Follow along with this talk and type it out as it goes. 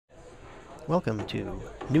Welcome to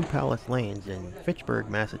New Palace Lanes in Fitchburg,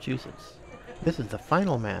 Massachusetts. This is the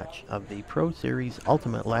final match of the Pro Series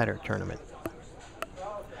Ultimate Ladder Tournament.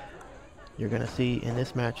 You're going to see in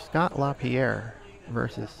this match Scott Lapierre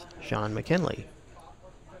versus Shawn McKinley.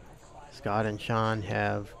 Scott and Shawn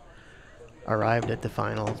have arrived at the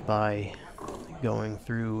finals by going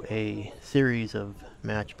through a series of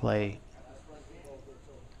match play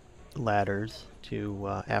ladders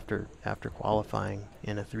to after qualifying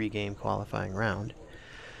in a 3-game qualifying round.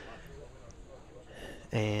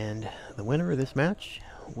 And the winner of this match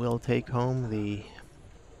will take home the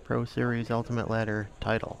Pro Series Ultimate Ladder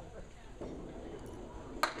title.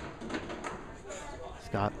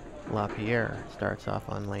 Scott Lapierre starts off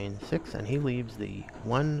on lane 6 and he leaves the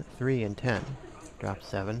 1, 3, and 10. Drops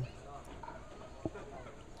 7.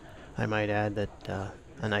 I might add that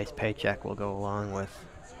a nice paycheck will go along with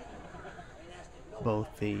both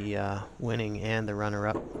the winning and the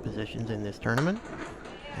runner-up positions in this tournament.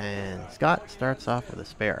 And Scott starts off with a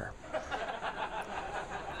spare.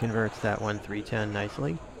 Converts that 1, 3, 10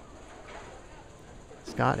 nicely.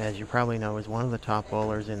 Scott, as you probably know, is one of the top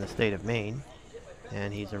bowlers in the state of Maine,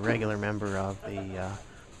 and he's a regular member of the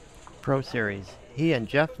Pro Series. He and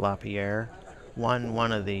Jeff Lapierre won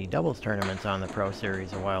one of the doubles tournaments on the Pro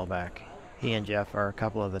Series a while back. He and Jeff are a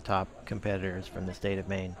couple of the top competitors from the state of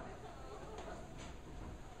Maine.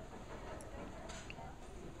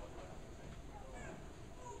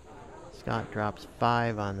 Scott drops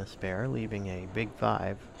 5 on the spare, leaving a big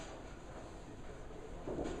 5.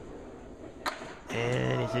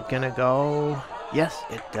 And is it gonna go? Yes,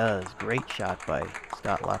 it does. Great shot by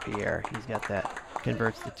Scott Lapierre. He's got that.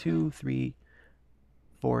 Converts to 2, 3,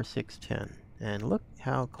 4, 6, 10. And look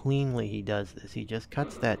how cleanly he does this. He just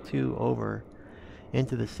cuts that 2 over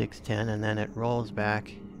into the 6, 10, and then it rolls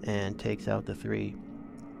back and takes out the 3.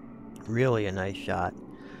 Really a nice shot.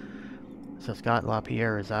 So Scott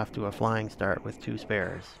Lapierre is off to a flying start with 2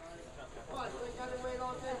 spares.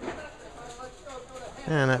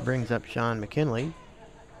 And that brings up Shawn McKinley.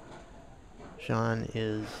 Shawn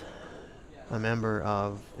is a member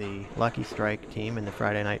of the Lucky Strike team in the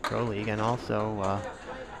Friday Night Pro League, and also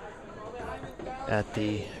at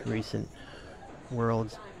the recent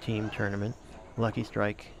World's Team Tournament. Lucky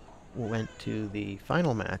Strike went to the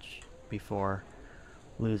final match before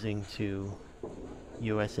losing to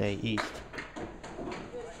USA East.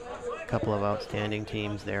 A couple of outstanding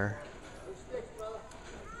teams there.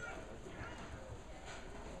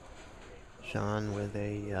 Shawn with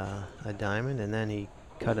a diamond, and then he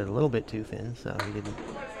cut it a little bit too thin, so he didn't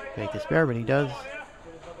make the spare, but he does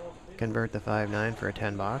convert the 5-9 for a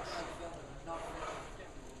 10 box.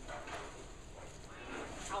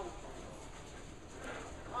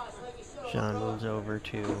 Shawn moves over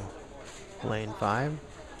to lane 5,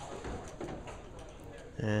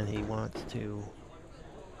 and he wants to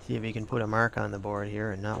see if he can put a mark on the board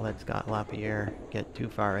here and not let Scott Lapierre get too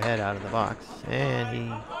far ahead out of the box.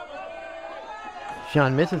 And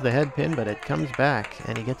Shawn misses the head pin, but it comes back,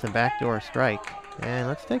 and he gets a backdoor strike. And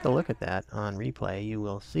let's take a look at that on replay. You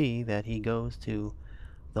will see that he goes to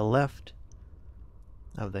the left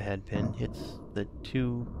of the head pin, hits the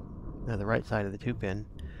right side of the 2 pin,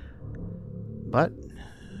 but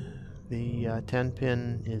the 10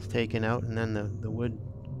 pin is taken out, and then the wood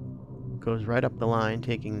goes right up the line,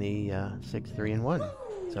 taking the 6, 3, and 1.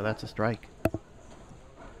 So that's a strike.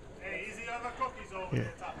 Hey, easy on the cookies over Yeah.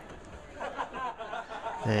 the top.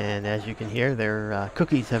 And as you can hear, their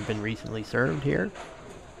cookies have been recently served here.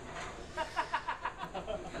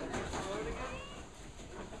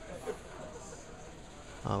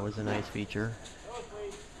 Always a nice feature.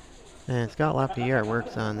 And Scott Lapierre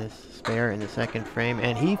works on this spare in the second frame,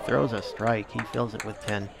 and he throws a strike. He fills it with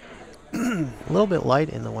 10. A little bit light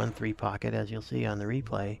in the 1-3 pocket, as you'll see on the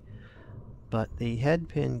replay, but the head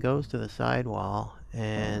pin goes to the sidewall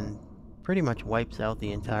and pretty much wipes out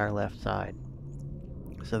the entire left side.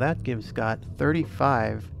 So that gives Scott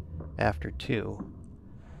 35 after 2,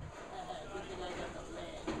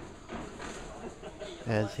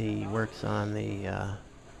 as he works on the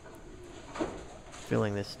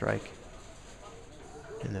filling this strike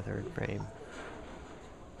in the 3rd frame.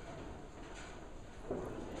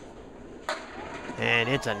 And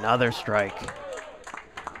it's another strike.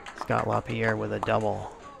 Scott Lapierre with a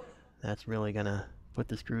double. That's really gonna put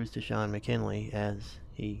the screws to Shawn McKinley, as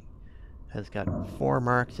he has got 4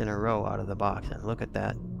 marks in a row out of the box. And look at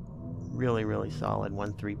that. Really, really solid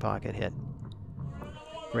 1-3 pocket hit.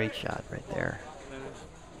 Great shot right there.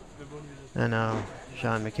 And now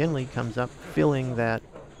Shawn McKinley comes up filling that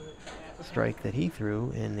strike that he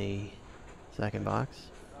threw in the second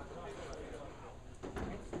box.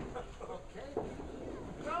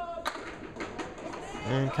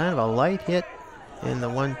 And kind of a light hit in the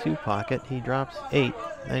 1-2 pocket. He drops 8,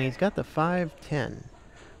 and he's got the 5-10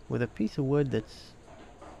 with a piece of wood that's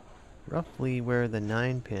roughly where the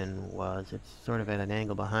 9 pin was. It's sort of at an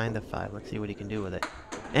angle behind the 5. Let's see what he can do with it.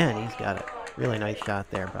 And he's got it. Really nice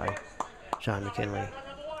shot there by Shawn McKinley.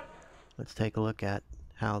 Let's take a look at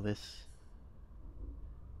how this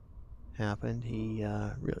happened. He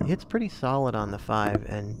really hits pretty solid on the 5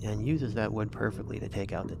 and uses that wood perfectly to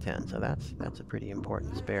take out the 10. So that's a pretty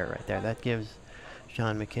important spare right there. That gives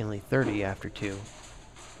Shawn McKinley 30 after 2.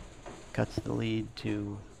 Cuts the lead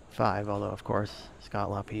to 5, although of course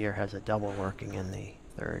Scott Lapierre has a double working in the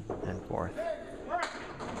 3rd and 4th.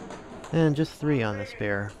 And just 3 on the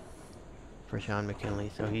spare for Shawn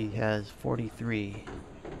McKinley, so he has 43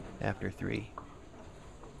 after 3.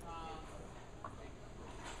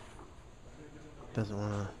 Doesn't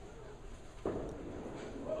want to,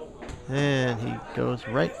 and he goes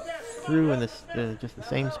right through in this just the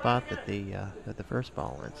same spot that the first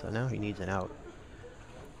ball went. So now he needs an out.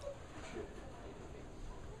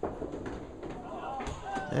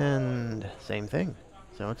 And same thing.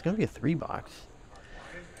 So it's going to be a 3 box,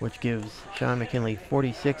 which gives Shawn McKinley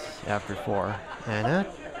 46 after 4, and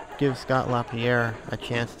that gives Scott Lapierre a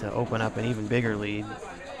chance to open up an even bigger lead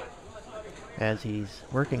as he's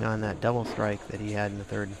working on that double strike that he had in the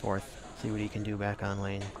 3rd and 4th. See what he can do back on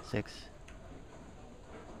lane 6.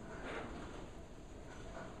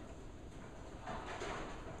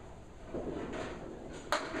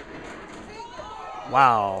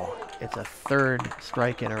 Wow, it's a 3rd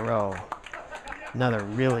strike in a row. Another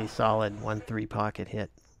really solid 1-3 pocket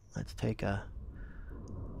hit. Let's take a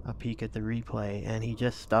peek at the replay, and he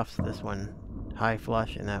just stuffs this one high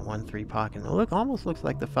flush in that 1-3 pocket. It almost looks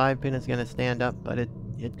like the 5 pin is going to stand up, but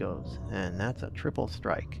it goes, and that's a triple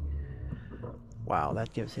strike. Wow,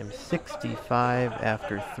 that gives him 65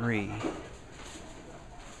 after 3.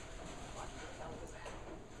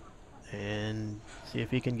 And see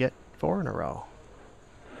if he can get 4 in a row.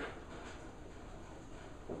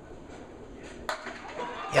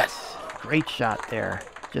 Yes, great shot there.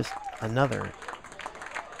 Just another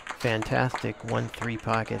fantastic 1-3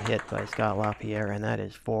 pocket hit by Scott Lapierre, and that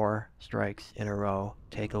is 4 strikes in a row.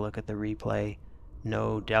 Take a look at the replay.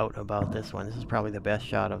 No doubt about this one. This is probably the best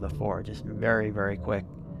shot of the 4. Just very, very quick.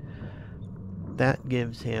 That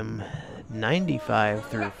gives him 95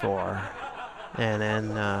 through 4. And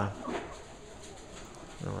then, well,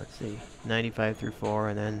 let's see, 95 through 4,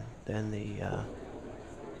 and then the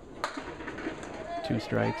 2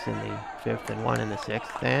 strikes in the 5th and 1 in the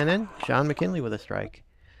 6th. And then Shawn McKinley with a strike.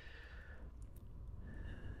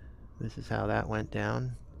 This is how that went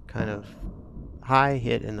down. Kind of high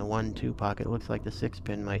hit in the 1-2 pocket. Looks like the 6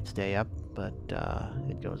 pin might stay up, but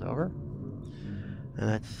it goes over. And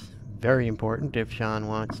that's very important if Shawn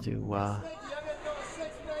wants to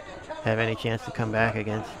have any chance to come back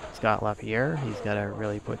against Scott Lapierre. He's got to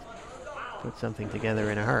really put something together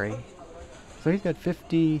in a hurry. So he's got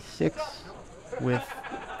 56 with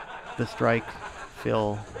the strike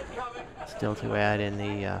fill still to add in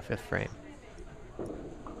the 5th frame.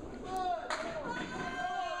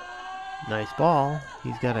 Nice ball.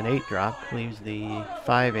 He's got an 8 drop. Leaves the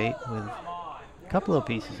 5-8 with a couple of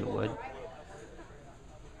pieces of wood.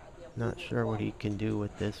 Not sure what he can do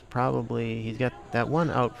with this. Probably he's got that one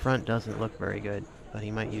out front doesn't look very good, but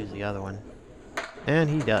he might use the other one. And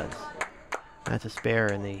he does. That's a spare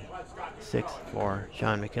in the 6th for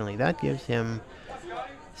Shawn McKinley. That gives him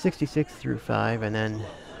 66 through 5, and then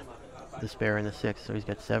the spare in the 6th, so he's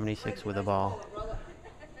got 76 with the ball.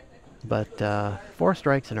 But 4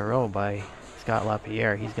 strikes in a row by Scott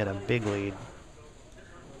Lapierre. He's got a big lead.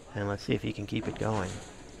 And let's see if he can keep it going.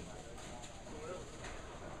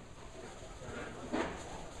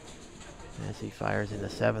 As he fires in the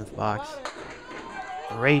 7th box.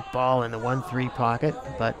 Great ball in the 1-3 pocket,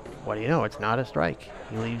 but what do you know, it's not a strike.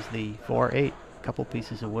 He leaves the 4-8, a couple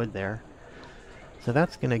pieces of wood there. So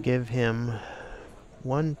that's going to give him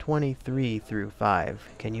 123 through 5.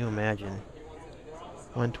 Can you imagine?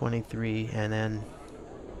 123, and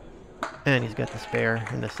he's got the spare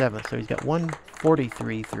in the 7th, so he's got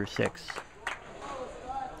 143 through 6.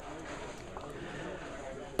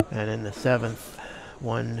 And in the 7th,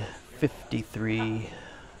 153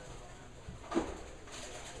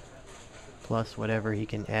 plus whatever he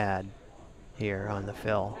can add here on the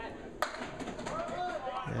fill.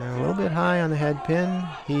 And a little bit high on the head pin.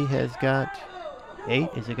 He has got 8.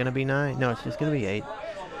 Is it going to be 9? No, it's just going to be 8.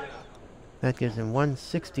 That gives him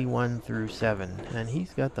 161 through 7. And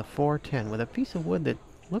he's got the 410 with a piece of wood that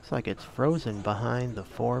looks like it's frozen behind the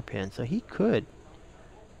 4 pin. So he could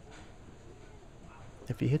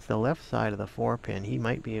If he hits the left side of the 4 pin, he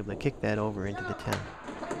might be able to kick that over into the 10.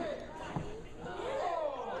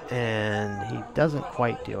 And he doesn't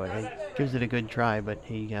quite do it. He gives it a good try, but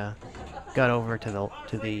he got over to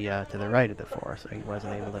the right of the 4, so he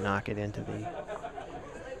wasn't able to knock it into the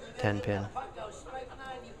 10 pin.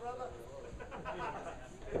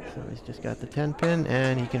 So he's just got the 10 pin,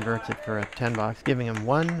 and he converts it for a 10 box, giving him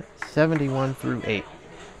 171 through 8.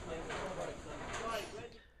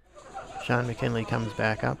 Shawn McKinley comes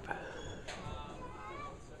back up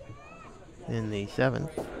in the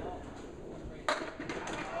 7th.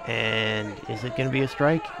 And is it going to be a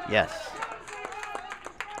strike? Yes.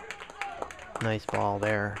 Nice ball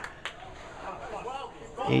there.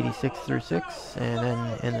 86 through 6, and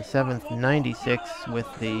then in the 7th, 96 with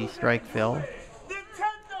the strike fill.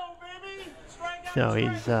 So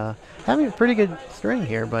he's having a pretty good string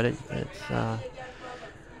here, but it's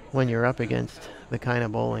when you're up against the kind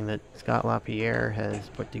of bowling that Scott Lapierre has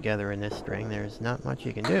put together in this string, there's not much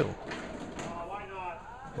you can do.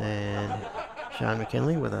 And Shawn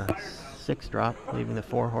McKinley with a 6 drop, leaving the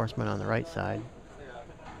 4 horsemen on the right side.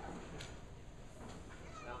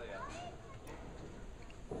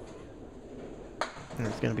 And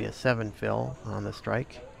it's going to be a 7 fill on the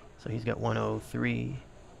strike. So he's got 103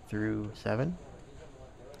 through 7.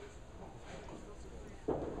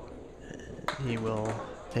 He will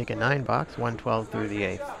take a 9 box, 112 through the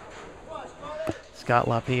 8th. Scott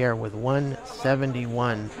Lapierre with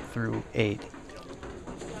 171 through 8.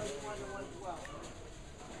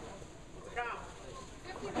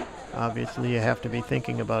 Obviously, you have to be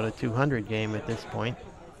thinking about a 200 game at this point.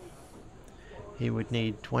 He would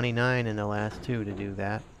need 29 in the last 2 to do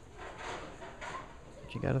that.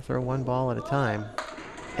 But you got to throw 1 ball at a time.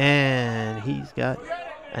 And he's got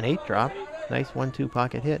an 8 drop. Nice 1-2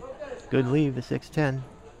 pocket hit. Good leave, the 6-10.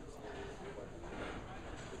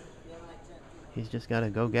 He's just got to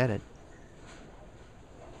go get it.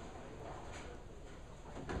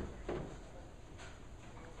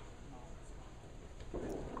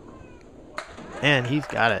 And he's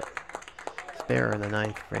got it. Spare in the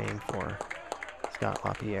 9th frame for Scott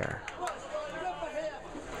Lapierre.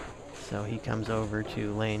 So he comes over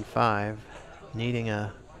to lane 5, needing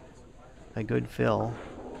a good fill.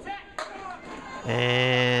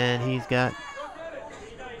 And he's got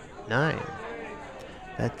 9.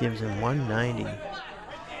 That gives him 190.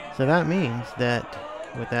 So that means that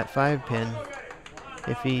with that 5 pin,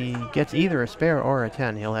 if he gets either a spare or a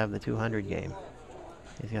 10, he'll have the 200 game.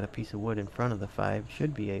 He's got a piece of wood in front of the 5,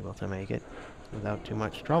 should be able to make it without too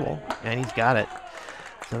much trouble, and he's got it.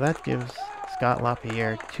 So that gives Scott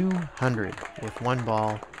Lapierre 200 with 1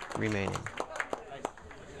 ball remaining.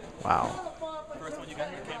 Wow. First one you got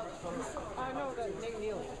here, camera? I know that Nate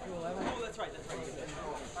Neely, 211. Oh, that's right, that's right.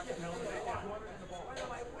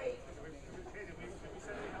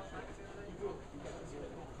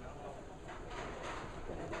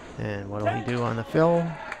 And what'll he do on the fill?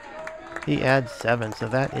 He adds 7, so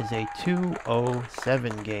that is a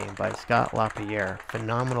 207 game by Scott Lapierre.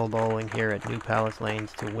 Phenomenal bowling here at New Palace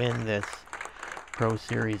Lanes to win this Pro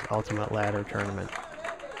Series Ultimate Ladder Tournament.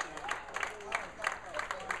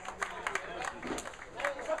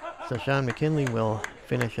 So Shawn McKinley will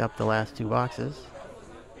finish up the last 2 boxes.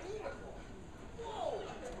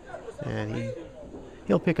 And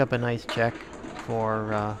he'll pick up a nice check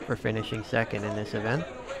for finishing 2nd in this event.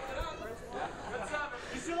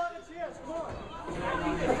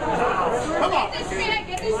 Come on. Get this stand,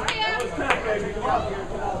 get this stand.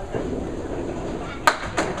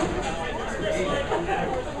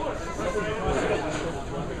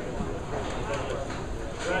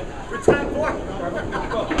 Return 4.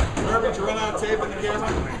 Irving, to run out of tape in the camera.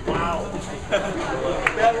 Wow.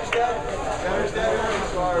 Batter's dead. Batter's dead. Irving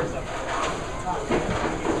scores.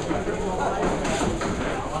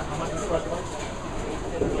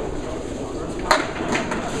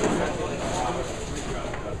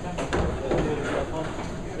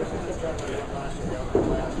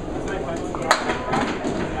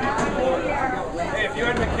 Hey, if you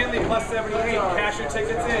had McKinley plus 78, cash your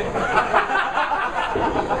tickets in.